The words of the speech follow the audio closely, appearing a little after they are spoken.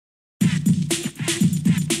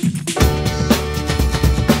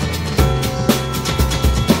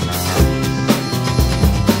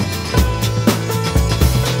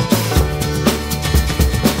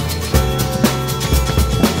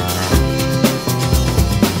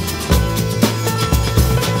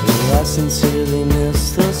sincerely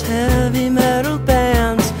miss those heavy metal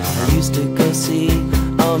bands I used to go see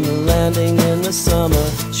on the landing in the summer.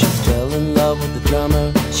 She fell in love with the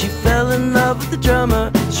drummer. She fell in love with the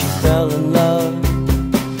drummer. She fell in love.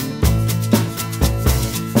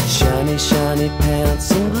 Shiny, shiny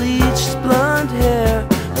pants and bleached blonde hair,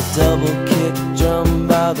 a double kick drum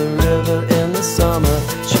by the river in the summer.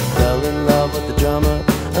 She fell in love with the drummer,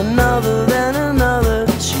 another than another.